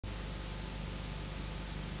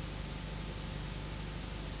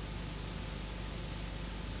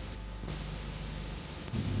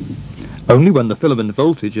Only when the filament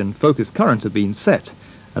voltage and focus current have been set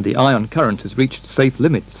and the ion current has reached safe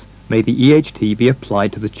limits may the EHT be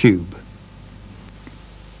applied to the tube.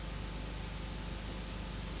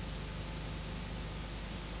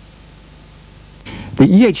 The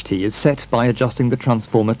EHT is set by adjusting the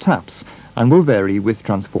transformer taps and will vary with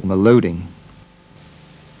transformer loading.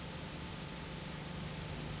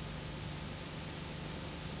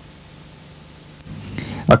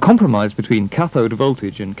 A compromise between cathode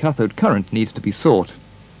voltage and cathode current needs to be sought.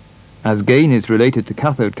 As gain is related to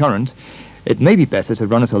cathode current, it may be better to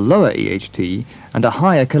run at a lower EHT and a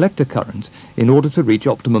higher collector current in order to reach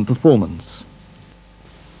optimum performance.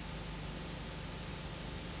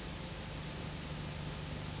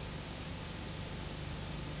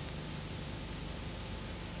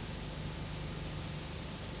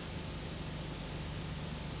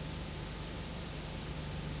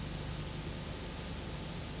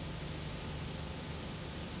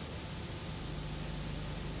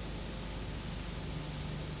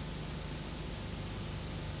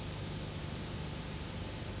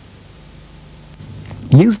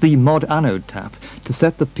 Use the mod anode tap to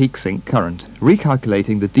set the peak sink current,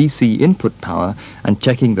 recalculating the DC input power and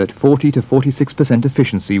checking that 40 to 46%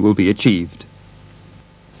 efficiency will be achieved.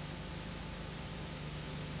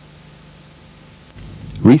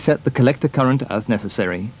 Reset the collector current as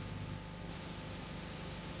necessary.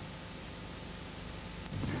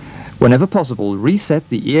 Whenever possible, reset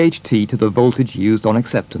the EHT to the voltage used on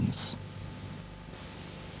acceptance.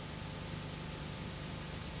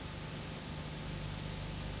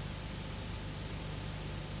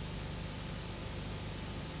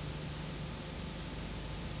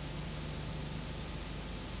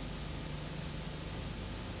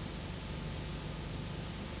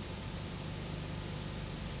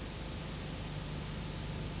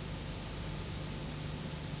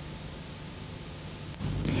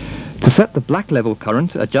 To set the black level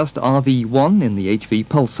current, adjust RV1 in the HV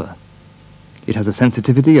pulsar. It has a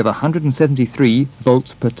sensitivity of 173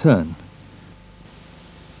 volts per turn.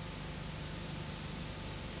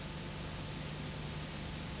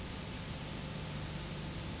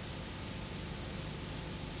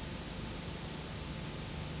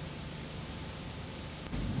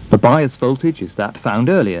 The bias voltage is that found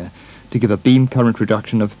earlier, to give a beam current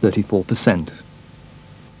reduction of 34%.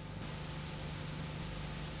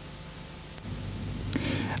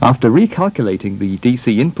 After recalculating the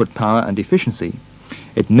DC input power and efficiency,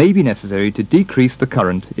 it may be necessary to decrease the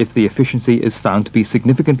current if the efficiency is found to be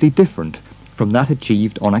significantly different from that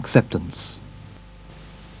achieved on acceptance.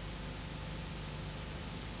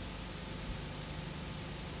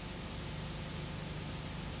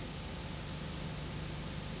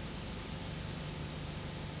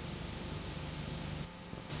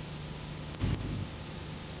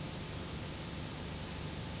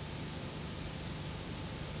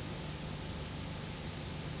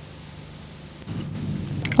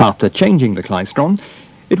 After changing the klystron,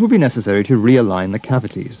 it will be necessary to realign the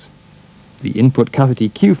cavities. The input cavity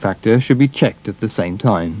Q factor should be checked at the same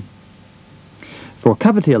time. For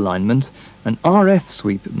cavity alignment, an RF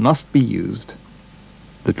sweep must be used.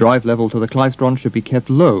 The drive level to the klystron should be kept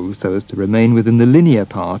low so as to remain within the linear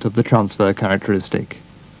part of the transfer characteristic.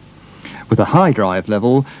 With a high drive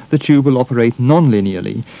level, the tube will operate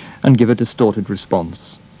non-linearly and give a distorted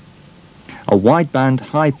response. A wideband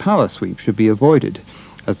high power sweep should be avoided,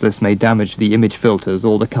 as this may damage the image filters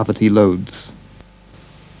or the cavity loads.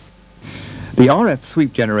 The RF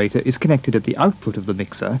sweep generator is connected at the output of the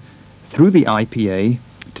mixer through the IPA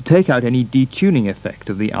to take out any detuning effect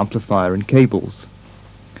of the amplifier and cables.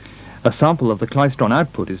 A sample of the klystron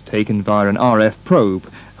output is taken via an RF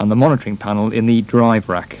probe and the monitoring panel in the drive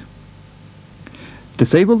rack.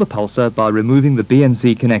 Disable the pulsar by removing the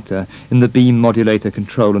BNC connector in the beam modulator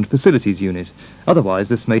control and facilities unit, otherwise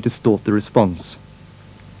this may distort the response.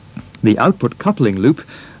 The output coupling loop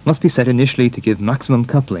must be set initially to give maximum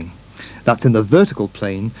coupling. That's in the vertical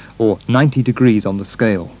plane, or 90 degrees on the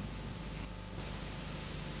scale.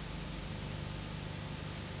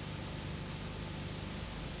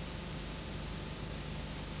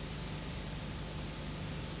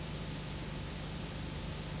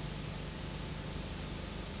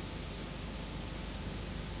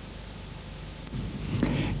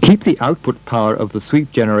 Keep the output power of the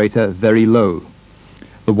sweep generator very low.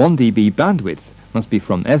 The 1 dB bandwidth must be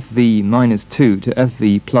from FV-2 to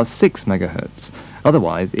FV plus 6 MHz.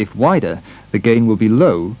 Otherwise, if wider, the gain will be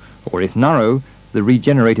low, or if narrow, the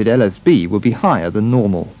regenerated LSB will be higher than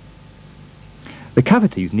normal. The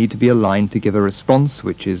cavities need to be aligned to give a response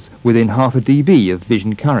which is within half a dB of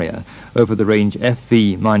vision carrier over the range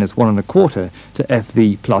FV-1.25 to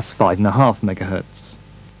FV plus 5.5 MHz.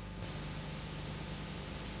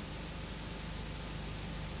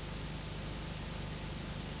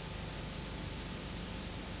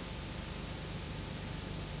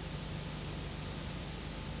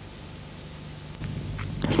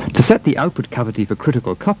 set the output cavity for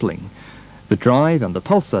critical coupling, the drive and the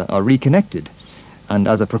pulsar are reconnected, and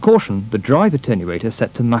as a precaution, the drive attenuator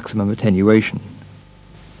set to maximum attenuation.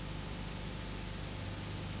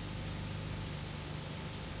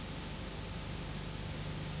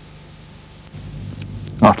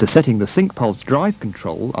 After setting the sync pulse drive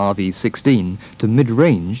control, RV16, to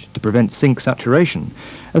mid-range to prevent sync saturation,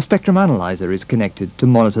 a spectrum analyzer is connected to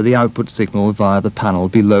monitor the output signal via the panel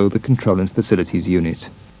below the control and facilities unit.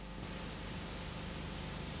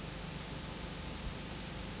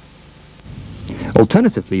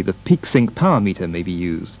 Alternatively, the peak sync power meter may be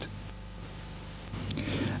used.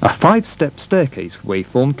 A 5-step staircase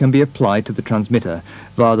waveform can be applied to the transmitter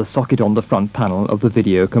via the socket on the front panel of the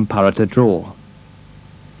video comparator drawer.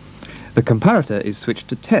 The comparator is switched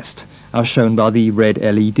to test, as shown by the red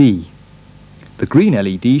LED. The green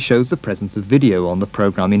LED shows the presence of video on the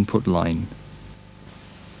program input line.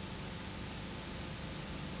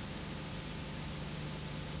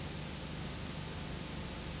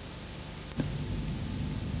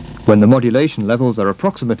 When the modulation levels are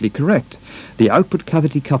approximately correct, the output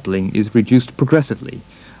cavity coupling is reduced progressively,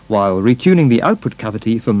 while retuning the output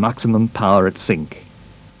cavity for maximum power at sync.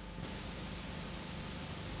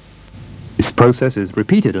 This process is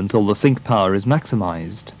repeated until the sync power is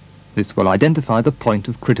maximized. This will identify the point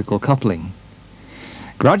of critical coupling.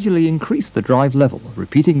 Gradually increase the drive level,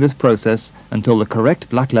 repeating this process until the correct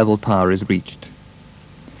black level power is reached.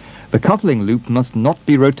 The coupling loop must not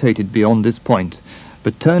be rotated beyond this point,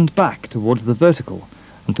 but turned back towards the vertical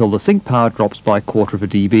until the sync power drops by 1/4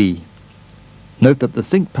 dB. Note that the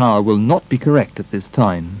sync power will not be correct at this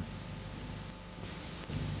time.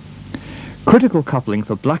 Critical coupling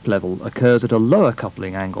for black level occurs at a lower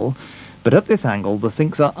coupling angle, but at this angle the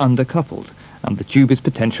syncs are undercoupled and the tube is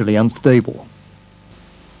potentially unstable.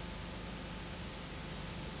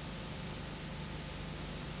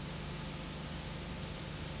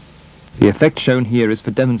 The effect shown here is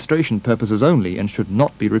for demonstration purposes only and should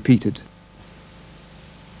not be repeated.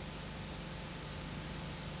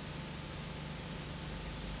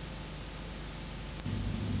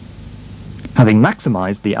 Having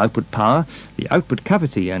maximized the output power, the output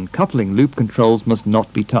cavity and coupling loop controls must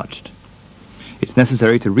not be touched. It's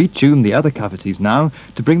necessary to retune the other cavities now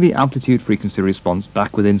to bring the amplitude-frequency response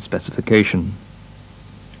back within specification.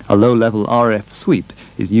 A low-level RF sweep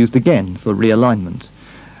is used again for realignment,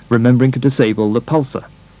 remembering to disable the pulsar,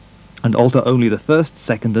 and alter only the first,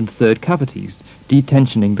 second and third cavities,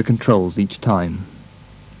 detensioning the controls each time.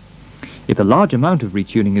 If a large amount of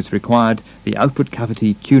retuning is required, the output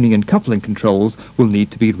cavity tuning and coupling controls will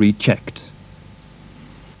need to be rechecked.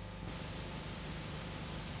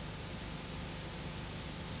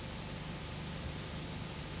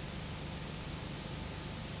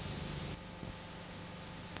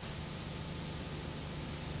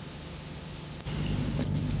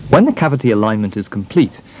 When the cavity alignment is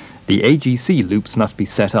complete, the AGC loops must be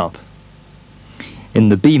set up. In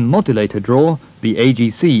the beam modulator drawer, the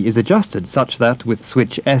AGC is adjusted such that with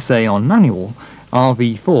switch SA on manual,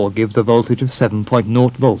 RV4 gives a voltage of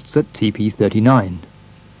 7.0 volts at TP39.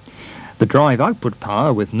 The drive output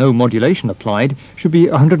power with no modulation applied should be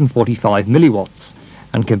 145 milliwatts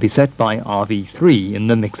and can be set by RV3 in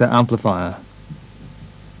the mixer amplifier.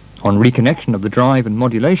 On reconnection of the drive and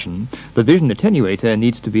modulation, the vision attenuator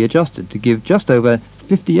needs to be adjusted to give just over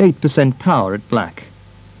 58% power at black.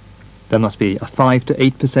 There must be a 5 to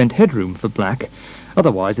 8% headroom for black,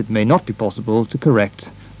 otherwise it may not be possible to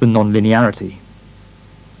correct the nonlinearity.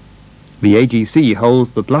 The AGC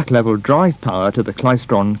holds the black level drive power to the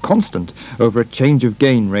Klystron constant over a change of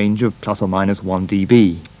gain range of plus or minus 1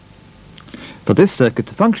 dB. For this circuit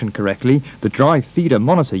to function correctly, the drive feeder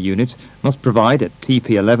monitor unit must provide at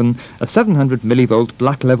TP11 a 700 millivolt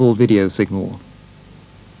black level video signal.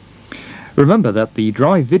 Remember that the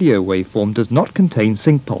drive video waveform does not contain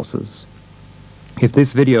sync pulses. If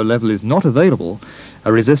this video level is not available,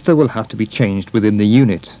 a resistor will have to be changed within the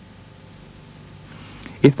unit.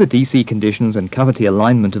 If the DC conditions and cavity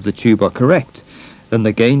alignment of the tube are correct, then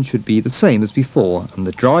the gain should be the same as before and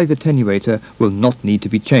the drive attenuator will not need to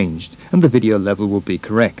be changed and the video level will be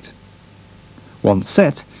correct. Once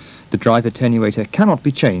set, the drive attenuator cannot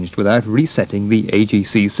be changed without resetting the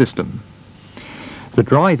AGC system. The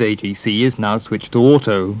drive AGC is now switched to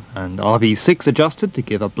auto and RV6 adjusted to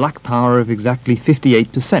give a black power of exactly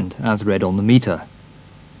 58% as read on the meter.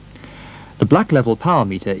 The black level power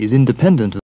meter is independent of